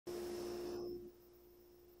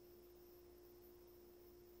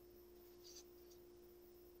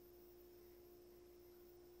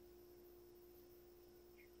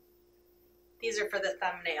These are for the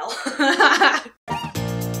thumbnail.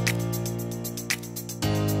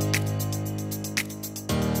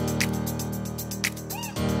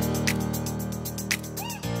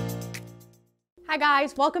 Hi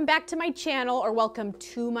guys, welcome back to my channel, or welcome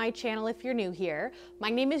to my channel if you're new here.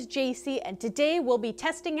 My name is Jacy, and today we'll be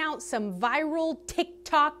testing out some viral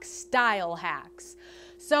TikTok style hacks.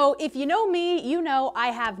 So if you know me, you know I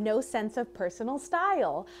have no sense of personal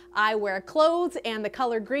style. I wear clothes and the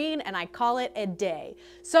color green and I call it a day.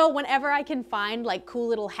 So whenever I can find like cool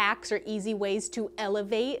little hacks or easy ways to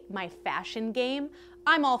elevate my fashion game,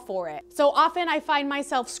 I'm all for it. So often I find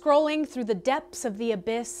myself scrolling through the depths of the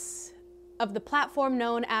abyss of the platform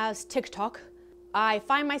known as TikTok. I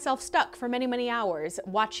find myself stuck for many, many hours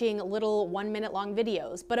watching little 1 minute long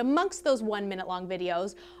videos. But amongst those 1 minute long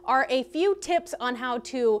videos are a few tips on how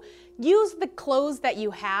to use the clothes that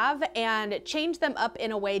you have and change them up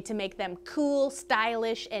in a way to make them cool,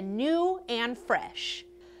 stylish, and new and fresh.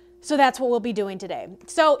 So that's what we'll be doing today.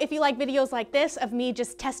 So if you like videos like this of me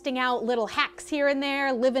just testing out little hacks here and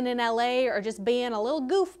there, living in LA, or just being a little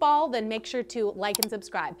goofball, then make sure to like and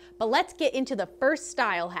subscribe. But let's get into the first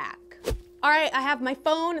style hack. All right, I have my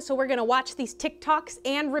phone, so we're gonna watch these TikToks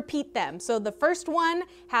and repeat them. So the first one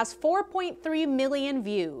has 4.3 million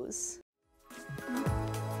views.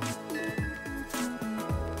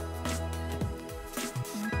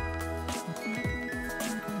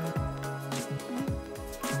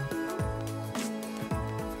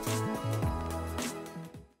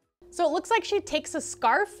 So it looks like she takes a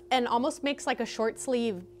scarf and almost makes like a short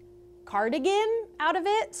sleeve cardigan out of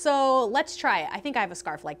it. So let's try it. I think I have a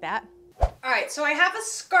scarf like that. All right, so I have a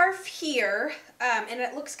scarf here, and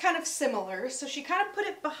it looks kind of similar. So she kind of put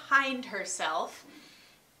it behind herself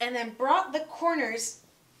and then brought the corners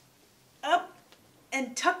up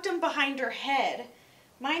and tucked them behind her head.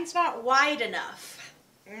 Mine's not wide enough.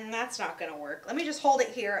 That's not gonna work. Let me just hold it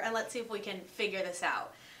here and let's see if we can figure this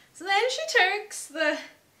out. So then she takes the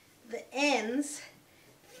ends,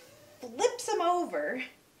 flips them over.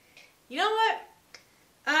 You know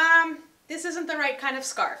what? This isn't the right kind of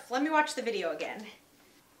scarf. Let me watch the video again.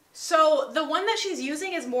 So the one that she's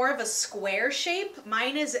using is more of a square shape.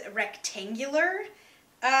 Mine is rectangular.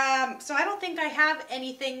 So I don't think I have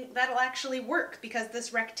anything that'll actually work because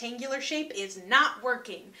this rectangular shape is not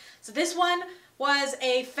working. So this one was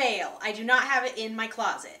a fail. I do not have it in my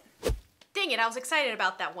closet. Dang it, I was excited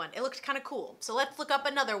about that one. It looked kind of cool. So let's look up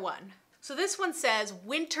another one. So this one says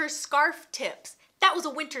winter scarf tips. That was a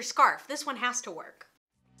winter scarf. This one has to work.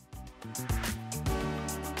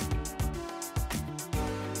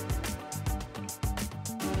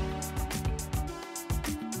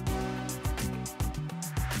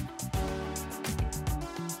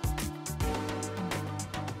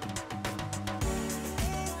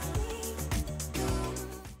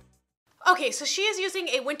 Okay, so she is using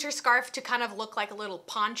a winter scarf to kind of look like a little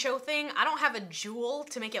poncho thing. I don't have a jewel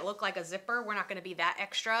to make it look like a zipper. We're not gonna be that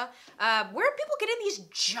extra. Where are people getting these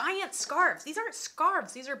giant scarves? These aren't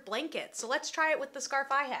scarves, these are blankets. So let's try it with the scarf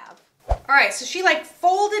I have. All right, so she like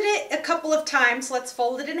folded it a couple of times. Let's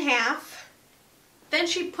fold it in half. Then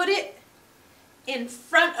she put it in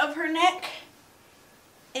front of her neck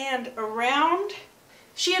and around.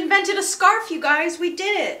 She invented a scarf, you guys, we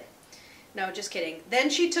did it. No, just kidding. Then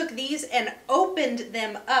she took these and opened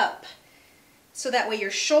them up so that way your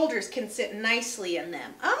shoulders can sit nicely in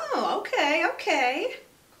them. Oh, okay, okay.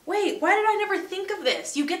 Wait, why did I never think of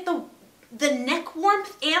this? You get the neck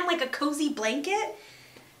warmth and like a cozy blanket.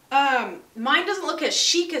 Mine doesn't look as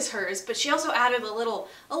chic as hers, but she also added a little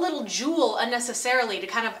jewel unnecessarily to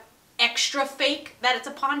kind of extra fake that it's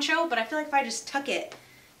a poncho, but I feel like if I just tuck it.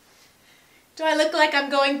 Do I look like I'm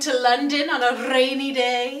going to London on a rainy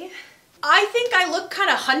day? I think I look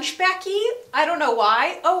kind of hunchbacky. I don't know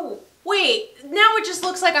why. Oh, wait, now it just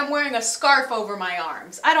looks like I'm wearing a scarf over my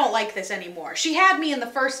arms. I don't like this anymore. She had me in the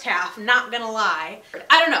first half, not gonna lie.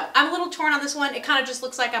 I don't know, I'm a little torn on this one. It kind of just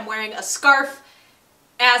looks like I'm wearing a scarf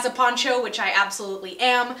as a poncho, which I absolutely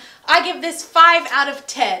am. I give this 5 out of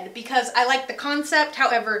 10 because I like the concept.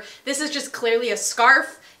 However, this is just clearly a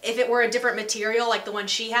scarf. If it were a different material like the one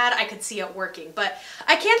she had, I could see it working. But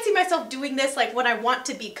I can't see myself doing this like when I want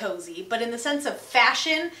to be cozy. But in the sense of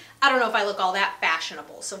fashion, I don't know if I look all that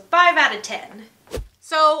fashionable. So 5 out of 10.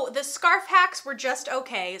 So the scarf hacks were just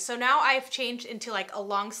okay. So now I've changed into like a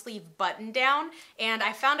long sleeve button down. And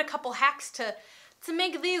I found a couple hacks to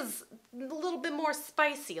make these a little bit more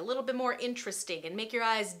spicy, a little bit more interesting, and make your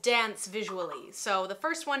eyes dance visually. So the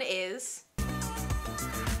first one is...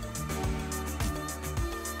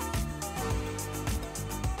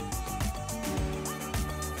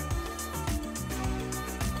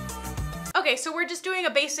 Okay, so we're just doing a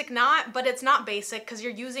basic knot, but it's not basic because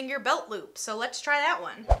you're using your belt loop. So let's try that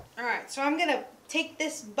one. All right, so I'm gonna take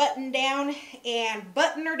this button down and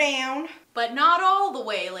button her down. But not all the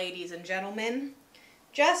way, ladies and gentlemen.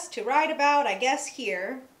 Just to right about, I guess,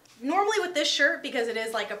 here. Normally with this shirt, because it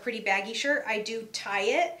is like a pretty baggy shirt, I do tie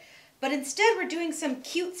it. But instead we're doing some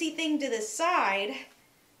cutesy thing to the side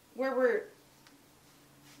where we're...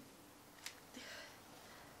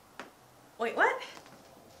 Wait, what?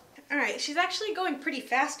 All right, she's actually going pretty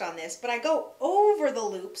fast on this, but I go over the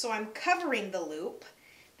loop, so I'm covering the loop.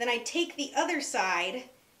 Then I take the other side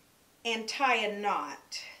and tie a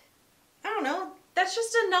knot. I don't know, that's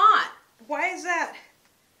just a knot. Why is that?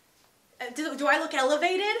 Do I look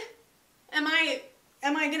elevated? Am I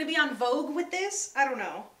gonna be on Vogue with this? I don't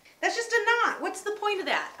know. That's just a knot. What's the point of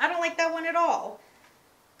that? I don't like that one at all.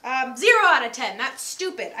 0 out of 10. That's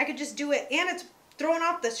stupid. I could just do it, and it's throwing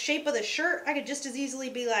off the shape of the shirt. I could just as easily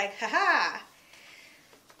be like, haha.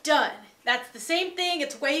 Done. That's the same thing.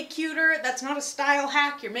 It's way cuter. That's not a style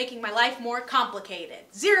hack. You're making my life more complicated.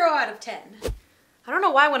 0 out of 10. I don't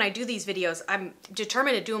know why when I do these videos, I'm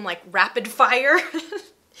determined to do them like rapid fire.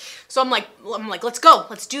 So I'm like, let's go,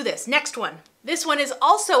 let's do this. Next one. This one is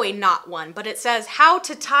also a knot one, but it says how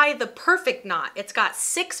to tie the perfect knot. It's got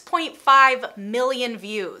 6.5 million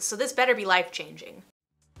views, so this better be life-changing.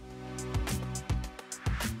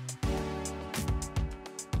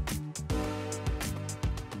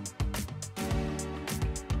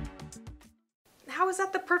 How is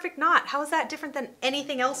that the perfect knot? How is that different than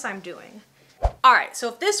anything else I'm doing? All right, so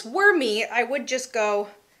if this were me, I would just go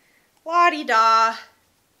la-di-da,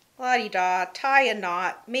 la-di-da, tie a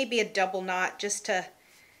knot, maybe a double knot just to,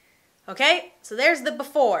 okay? So there's the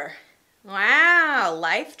before. Wow,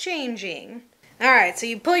 life-changing. All right, so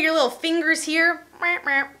you pull your little fingers here.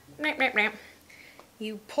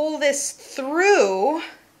 You pull this through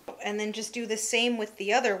and then just do the same with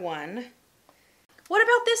the other one. What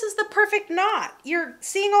about this is the perfect knot? You're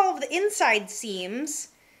seeing all of the inside seams.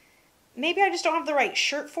 Maybe I just don't have the right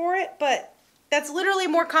shirt for it, but that's literally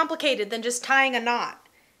more complicated than just tying a knot.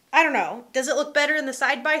 I don't know. Does it look better in the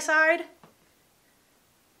side-by-side?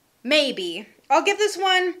 Maybe. I'll give this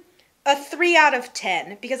one a 3 out of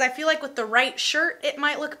 10 because I feel like with the right shirt it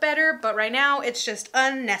might look better, but right now it's just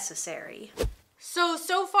unnecessary.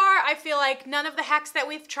 So far I feel like none of the hacks that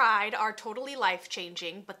we've tried are totally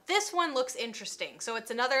life-changing, but this one looks interesting. So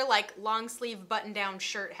it's another like long sleeve button-down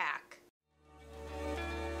shirt hack.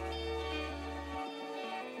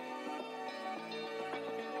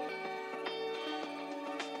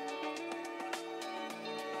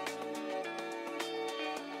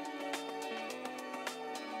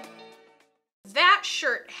 That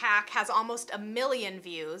shirt hack has almost 1 million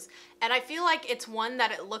views, and I feel like it's one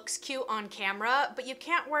that it looks cute on camera, but you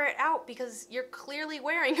can't wear it out because you're clearly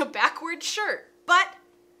wearing a backwards shirt. But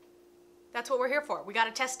that's what we're here for. We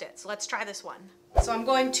gotta test it, so let's try this one. So I'm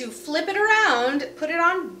going to flip it around, put it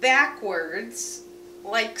on backwards,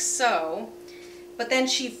 like so, but then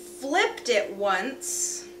she flipped it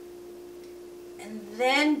once, and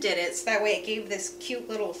then did it, so that way it gave this cute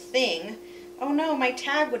little thing. Oh no, my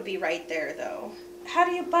tag would be right there though. How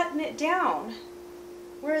do you button it down?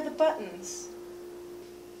 Where are the buttons?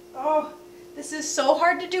 Oh, this is so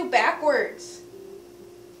hard to do backwards.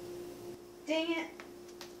 Dang it.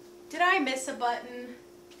 Did I miss a button?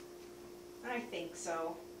 I think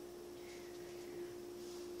so.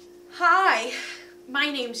 Hi, my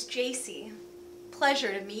name's Jacy.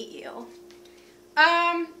 Pleasure to meet you.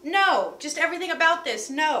 No, just everything about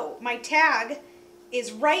this, no. My tag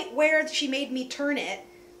is right where she made me turn it.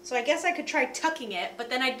 So I guess I could try tucking it, but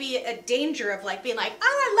then I'd be at danger of like being like,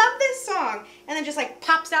 oh, I love this song. And then just like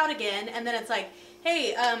pops out again. And then it's like,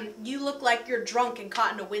 hey, you look like you're drunk and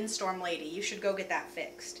caught in a windstorm, lady. You should go get that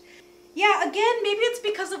fixed. Yeah, again, maybe it's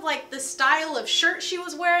because of like the style of shirt she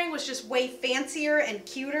was wearing was just way fancier and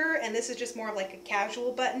cuter. And this is just more of like a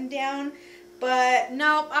casual button down. But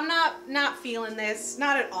nope, I'm not feeling this,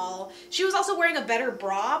 not at all. She was also wearing a better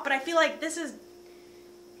bra, but I feel like this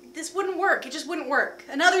wouldn't work. It just wouldn't work.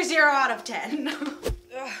 Another 0 out of 10.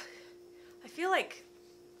 Ugh. I feel like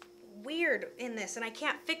weird in this and I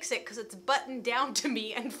can't fix it because it's buttoned down to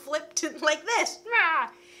me and flipped like this.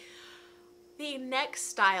 The next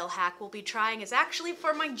style hack we'll be trying is actually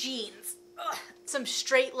for my jeans. Ugh. some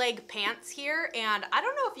straight leg pants here, and I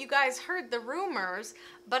don't know if you guys heard the rumors,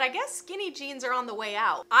 but I guess skinny jeans are on the way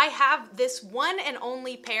out. I have this one and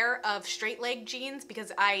only pair of straight leg jeans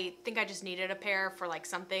because I think I just needed a pair for like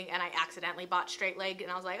something, and I accidentally bought straight leg,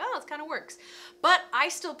 and I was like, oh, this kind of works. But I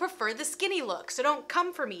still prefer the skinny look, so don't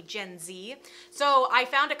come for me, Gen Z. So I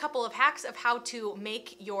found a couple of hacks of how to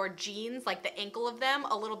make your jeans, like the ankle of them,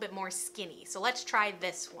 a little bit more skinny. So let's try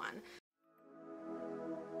this one.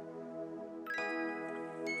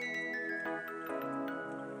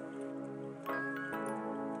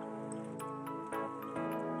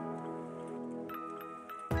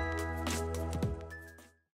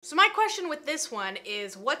 So my question with this one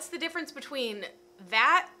is, what's the difference between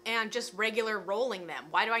that and just regular rolling them?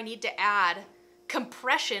 Why do I need to add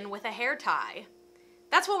compression with a hair tie?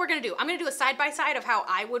 That's what we're gonna do. I'm gonna do a side-by-side of how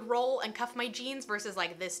I would roll and cuff my jeans versus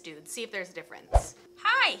like this dude. See if there's a difference.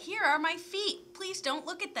 Hi, here are my feet. Please don't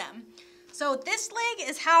look at them. So this leg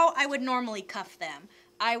is how I would normally cuff them.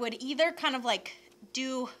 I would either kind of like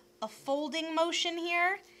do a folding motion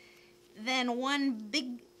here, then one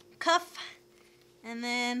big cuff, and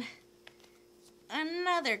then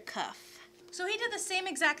another cuff. So he did the same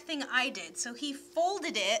exact thing I did. So he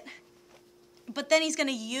folded it, but then he's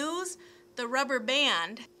gonna use the rubber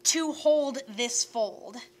band to hold this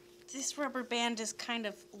fold. This rubber band is kind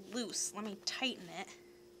of loose. Let me tighten it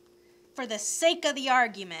for the sake of the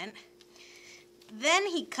argument. Then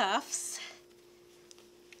he cuffs,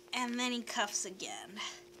 and then he cuffs again.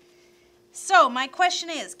 So my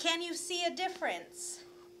question is, can you see a difference?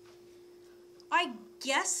 I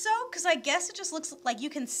guess so, because I guess it just looks like you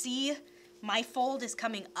can see my fold is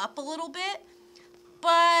coming up a little bit,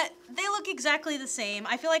 but they look exactly the same.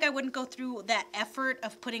 I feel like I wouldn't go through that effort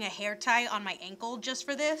of putting a hair tie on my ankle just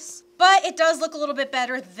for this, but it does look a little bit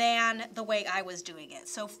better than the way I was doing it.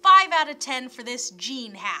 So 5 out of 10 for this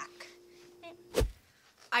jean hack.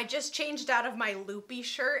 I just changed out of my loopy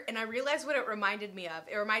shirt and I realized what it reminded me of.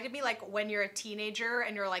 It reminded me like when you're a teenager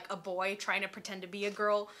and you're like a boy trying to pretend to be a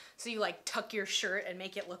girl, so you like tuck your shirt and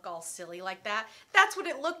make it look all silly like that. That's what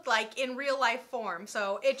it looked like in real life form,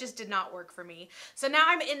 so it just did not work for me. So now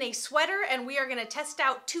I'm in a sweater and we are gonna test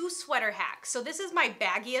out 2 sweater hacks. So this is my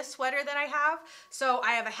baggiest sweater that I have. So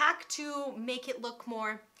I have a hack to make it look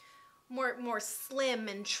more slim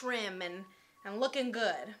and trim and looking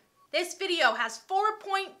good. This video has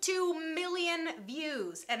 4.2 million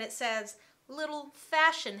views and it says, little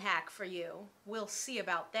fashion hack for you. We'll see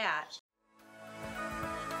about that.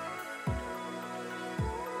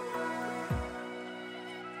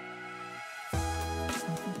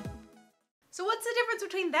 So what's the difference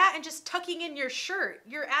between that and just tucking in your shirt?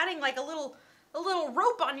 You're adding like a little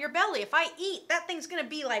rope on your belly. If I eat, that thing's gonna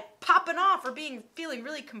be like popping off or feeling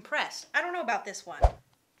really compressed. I don't know about this one.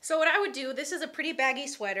 So what I would do, this is a pretty baggy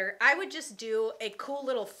sweater, I would just do a cool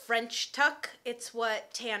little French tuck. It's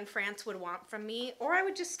what Tan France would want from me. Or I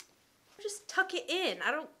would just tuck it in. I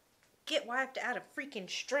don't get why I have to add a freaking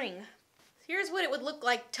string. Here's what it would look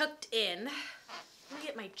like tucked in. Let me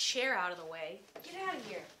get my chair out of the way. Get out of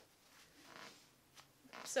here.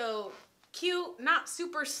 So cute, not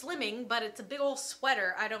super slimming, but it's a big old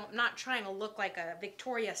sweater. I'm not trying to look like a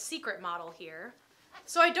Victoria's Secret model here.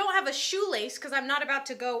 So I don't have a shoelace because I'm not about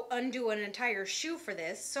to go undo an entire shoe for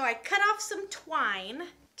this. So I cut off some twine,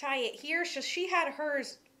 tie it here. So she had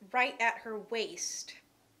hers right at her waist.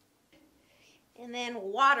 And then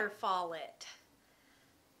waterfall it.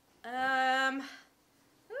 Oh,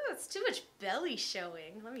 it's too much belly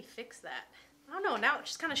showing. Let me fix that. I don't know, now it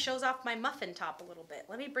just kind of shows off my muffin top a little bit.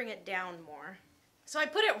 Let me bring it down more. So I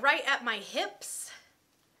put it right at my hips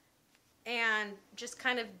and just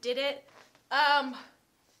kind of did it.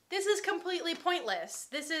 This is completely pointless.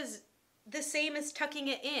 This is the same as tucking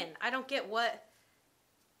it in. I don't get why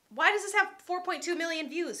does this have 4.2 million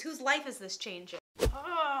views? Whose life is this changing?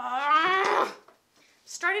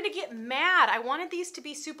 Starting to get mad. I wanted these to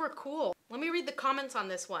be super cool. Let me read the comments on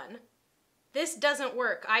this one. This doesn't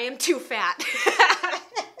work. I am too fat.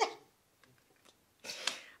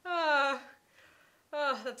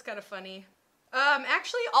 That's kind of funny.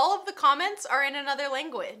 Actually, all of the comments are in another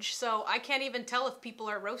language, so I can't even tell if people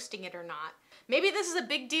are roasting it or not. Maybe this is a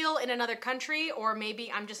big deal in another country, or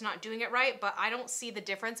maybe I'm just not doing it right, but I don't see the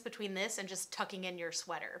difference between this and just tucking in your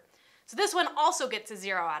sweater. So this one also gets a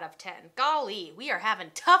 0 out of 10. Golly, we are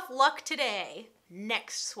having tough luck today.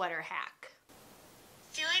 Next sweater hack.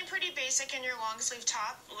 Feeling pretty basic in your long sleeve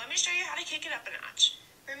top? Let me show you how to kick it up a notch.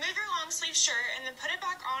 Remove your long sleeve shirt and then put it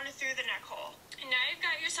back on through the neck hole. And now you've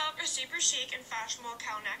got yourself a super chic and fashionable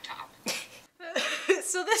cow neck top.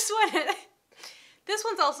 So this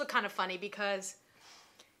one's also kind of funny because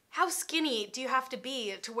How skinny do you have to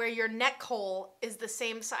be to where your neck hole is the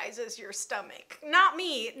same size as your stomach? Not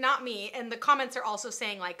me, not me. And the comments are also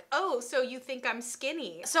saying like, oh, so you think I'm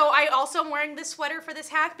skinny. So I also am wearing this sweater for this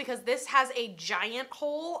hack because this has a giant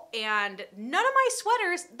hole, and none of my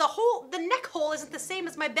sweaters, the neck hole isn't the same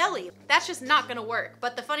as my belly. That's just not gonna work.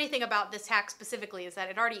 But the funny thing about this hack specifically is that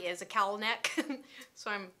it already is a cowl neck.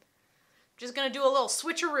 So I'm just gonna do a little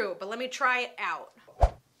switcheroo, but let me try it out.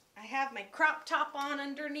 I have my crop top on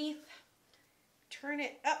underneath. Turn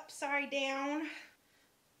it upside down.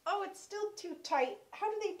 Oh, it's still too tight.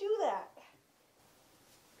 How do they do that?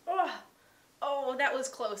 Oh, that was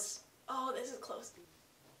close. Oh, this is close.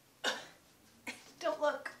 Don't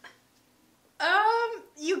look.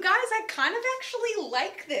 You guys, I kind of actually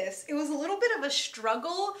like this. It was a little bit of a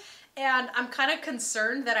struggle, and I'm kind of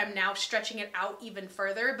concerned that I'm now stretching it out even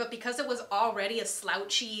further, but because it was already a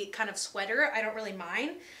slouchy kind of sweater, I don't really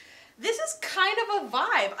mind. This is kind of a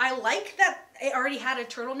vibe. I like that it already had a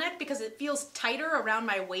turtleneck because it feels tighter around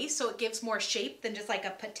my waist, so it gives more shape than just like a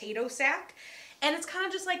potato sack. And it's kind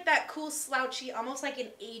of just like that cool slouchy, almost like an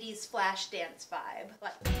 80s flash dance vibe.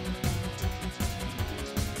 Like,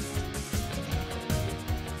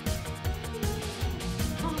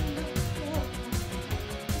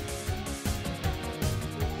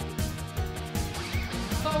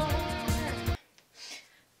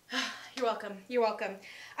 you're welcome. You're welcome.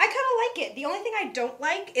 I kind of like it. The only thing I don't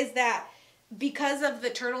like is that because of the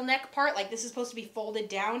turtleneck part, like this is supposed to be folded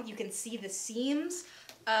down, you can see the seams.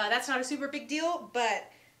 That's not a super big deal,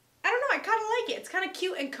 but I don't know, I kind of like it. It's kind of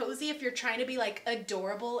cute and cozy if you're trying to be like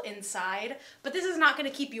adorable inside, but this is not going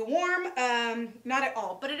to keep you warm, not at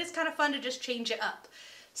all, but it is kind of fun to just change it up.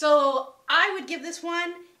 So I would give this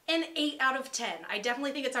one an 8 out of 10. I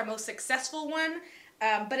definitely think it's our most successful one.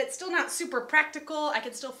 But it's still not super practical. I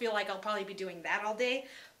can still feel like I'll probably be doing that all day,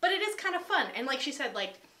 but it is kind of fun. And like she said,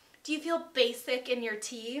 like, do you feel basic in your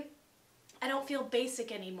tee? I don't feel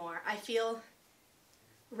basic anymore. I feel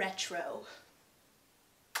retro.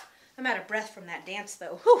 I'm out of breath from that dance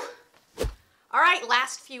though. Whew. All right,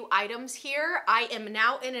 last few items here. I am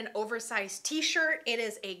now in an oversized t-shirt. It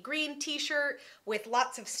is a green t-shirt with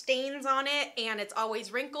lots of stains on it, and it's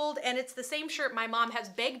always wrinkled, and it's the same shirt my mom has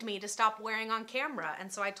begged me to stop wearing on camera. And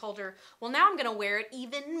so I told her, well, now I'm gonna wear it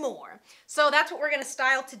even more. So that's what we're gonna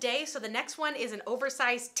style today. So the next one is an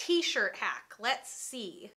oversized t-shirt hack. Let's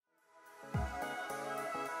see.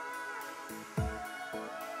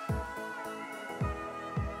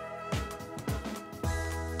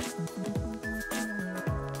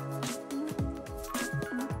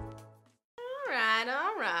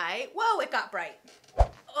 All right. Whoa, it got bright.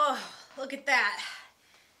 Oh, look at that.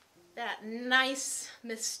 That nice,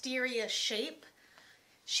 mysterious shape.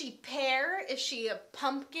 She pear? Is she a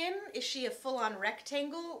pumpkin? Is she a full-on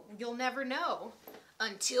rectangle? You'll never know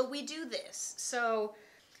until we do this. So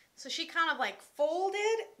she kind of like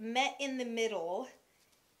folded, met in the middle,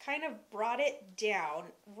 kind of brought it down,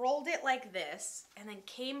 rolled it like this, and then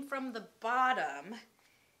came from the bottom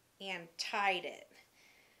and tied it.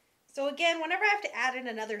 So again, whenever I have to add in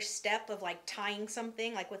another step of like tying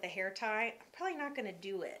something, like with a hair tie, I'm probably not gonna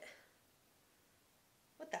do it.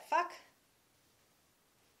 What the fuck?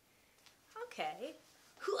 Okay.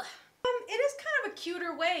 It is kind of a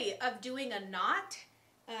cuter way of doing a knot.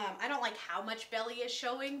 I don't like how much belly is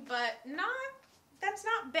showing, but that's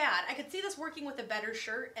not bad. I could see this working with a better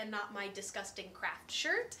shirt and not my disgusting craft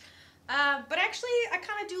shirt. But actually, I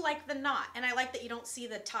kind of do like the knot, and I like that you don't see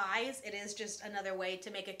the ties. It is just another way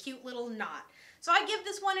to make a cute little knot. So I give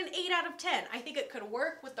this one an 8 out of 10. I think it could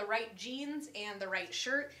work with the right jeans and the right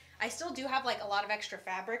shirt. I still do have like a lot of extra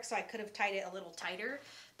fabric, so I could have tied it a little tighter,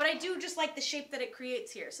 but I do just like the shape that it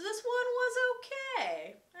creates here. So this one was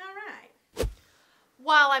okay. All right.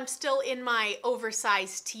 While I'm still in my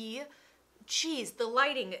oversized tee, geez, the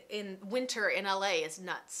lighting in winter in LA is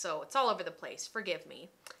nuts, so it's all over the place. Forgive me.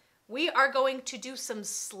 We are going to do some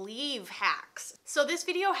sleeve hacks. So this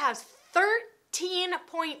video has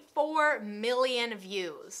 13.4 million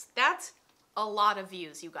views. That's a lot of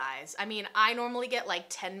views, you guys. I mean, I normally get like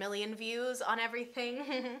 10 million views on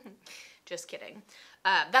everything. Just kidding.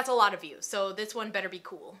 That's a lot of views, so this one better be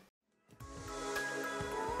cool.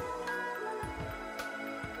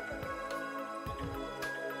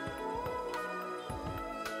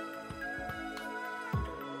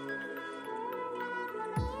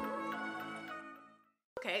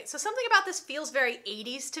 Okay, so something about this feels very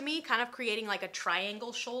 80s to me, kind of creating like a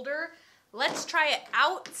triangle shoulder. Let's try it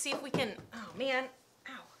out, see if we can, oh man,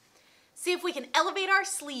 ow. See if we can elevate our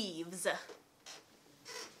sleeves. I'm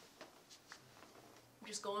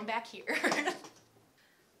just going back here.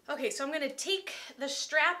 Okay, so I'm gonna take the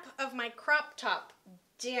strap of my crop top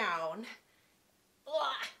down,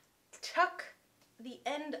 tuck the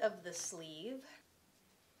end of the sleeve,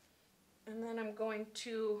 and then I'm going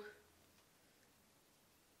to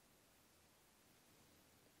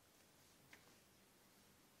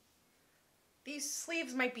these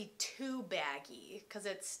sleeves might be too baggy because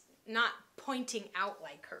it's not pointing out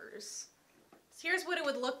like hers. So here's what it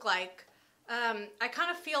would look like. I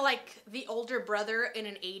kind of feel like the older brother in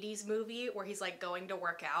an 80s movie where he's like going to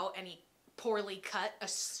work out and he poorly cut a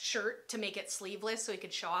shirt to make it sleeveless so he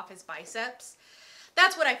could show off his biceps.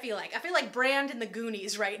 That's what I feel like. I feel like Brand in the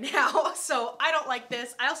Goonies right now. So I don't like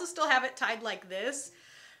this. I also still have it tied like this.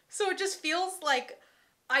 So it just feels like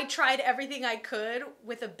I tried everything I could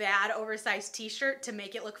with a bad oversized t-shirt to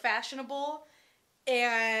make it look fashionable,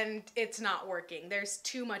 and it's not working. There's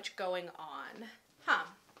too much going on.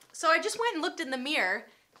 So I just went and looked in the mirror,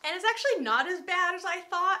 and it's actually not as bad as I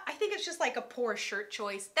thought. I think it's just like a poor shirt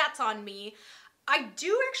choice. That's on me. I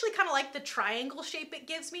do actually kind of like the triangle shape it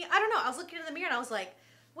gives me. I don't know. I was looking in the mirror and I was like,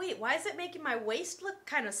 wait, why is it making my waist look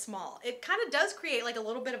kind of small? It kind of does create like a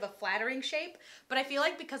little bit of a flattering shape, but I feel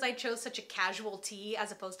like because I chose such a casual tee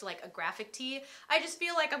as opposed to like a graphic tee, I just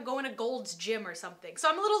feel like I'm going to Gold's Gym or something. So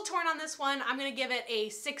I'm a little torn on this one. I'm gonna give it a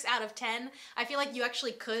 6 out of 10. I feel like you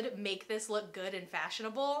actually could make this look good and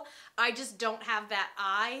fashionable. I just don't have that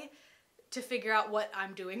eye to figure out what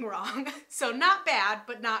I'm doing wrong. So not bad,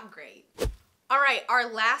 but not great. All right, our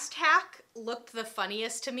last hack looked the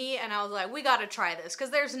funniest to me, and I was like, we gotta try this, because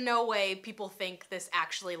there's no way people think this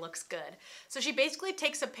actually looks good. So she basically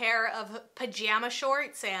takes a pair of pajama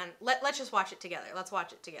shorts, and let's just watch it together. Let's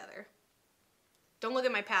watch it together. Don't look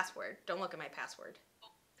at my password. Don't look at my password.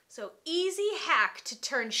 So, easy hack to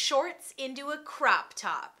turn shorts into a crop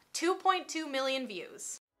top. 2.2 million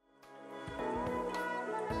views.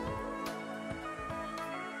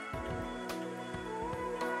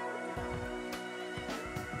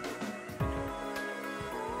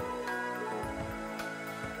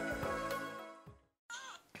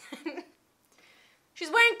 She's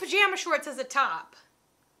wearing pajama shorts as a top,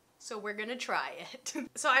 so we're gonna try it.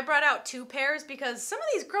 So I brought out 2 pairs because some of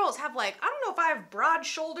these girls have like, I don't know if I have broad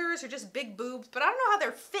shoulders or just big boobs, but I don't know how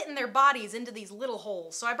they're fitting their bodies into these little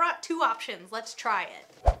holes. So I brought 2 options. Let's try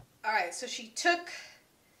it. All right, so she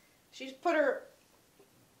just put her,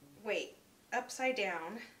 upside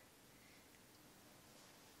down.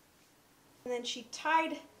 And then she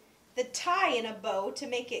tied the tie in a bow to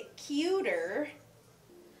make it cuter.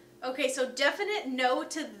 Okay, so definite no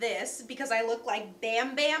to this because I look like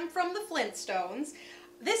Bam Bam from the Flintstones.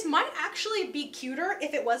 This might actually be cuter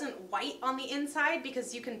if it wasn't white on the inside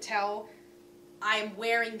because you can tell I'm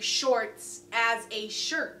wearing shorts as a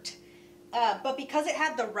shirt. But because it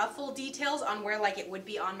had the ruffle details on where like it would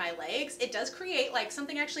be on my legs, it does create like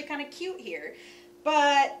something actually kind of cute here.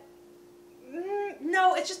 But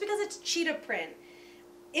no, it's just because it's cheetah print.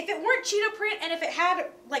 If it weren't cheetah print and if it had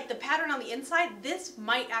like the pattern on the inside, this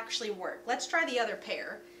might actually work. Let's try the other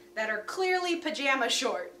pair that are clearly pajama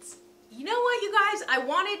shorts. You know what, you guys? I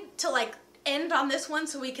wanted to like end on this one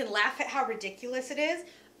so we can laugh at how ridiculous it is,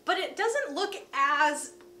 but it doesn't look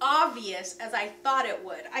as obvious as I thought it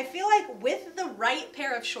would. I feel like with the right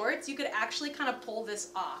pair of shorts, you could actually kind of pull this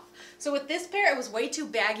off. So with this pair, it was way too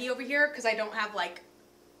baggy over here because I don't have like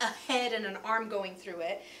a head and an arm going through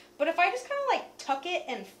it. But if I just kind of like tuck it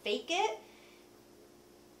and fake it,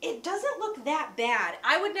 it doesn't look that bad.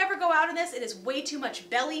 I would never go out in this. It is way too much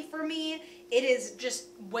belly for me. It is just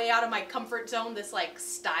way out of my comfort zone, this like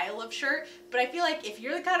style of shirt. But I feel like if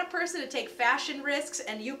you're the kind of person to take fashion risks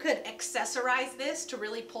and you could accessorize this to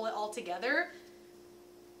really pull it all together,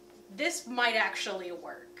 this might actually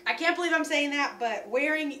work. I can't believe I'm saying that, but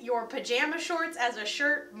wearing your pajama shorts as a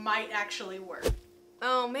shirt might actually work.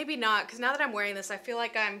 Oh, maybe not, because now that I'm wearing this, I feel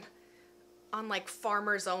like I'm on like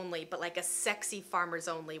Farmers Only, but like a sexy Farmers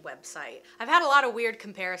Only website. I've had a lot of weird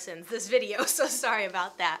comparisons this video, so sorry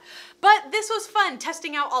about that. But this was fun,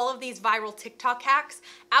 testing out all of these viral TikTok hacks.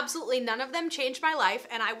 Absolutely none of them changed my life,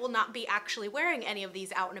 and I will not be actually wearing any of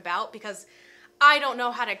these out and about because I don't know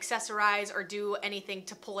how to accessorize or do anything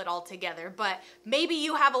to pull it all together, but maybe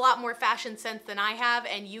you have a lot more fashion sense than I have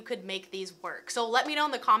and you could make these work. So let me know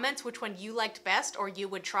in the comments which one you liked best or you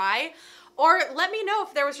would try, or let me know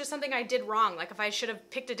if there was just something I did wrong, like if I should have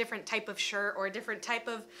picked a different type of shirt or a different type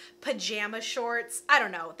of pajama shorts. I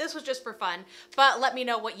don't know. This was just for fun, but let me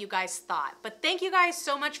know what you guys thought. But thank you guys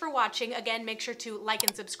so much for watching. Again, make sure to like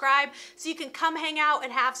and subscribe so you can come hang out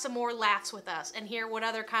and have some more laughs with us and hear what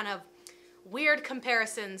other kind of weird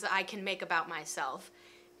comparisons I can make about myself.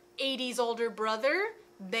 80s older brother,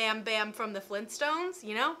 Bam Bam from the Flintstones,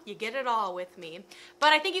 you know, you get it all with me.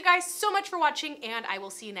 But I thank you guys so much for watching and I will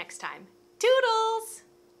see you next time. Toodles!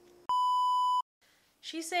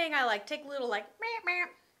 She's saying I like take a little like meep, meep,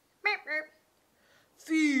 meep, meep.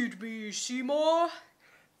 Feed me, Seymour.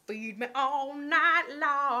 Feed me all night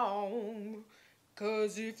long.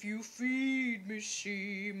 'Cause if you feed me,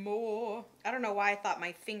 Seymour. I don't know why I thought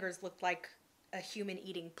my fingers looked like a human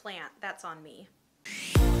eating plant. That's on me.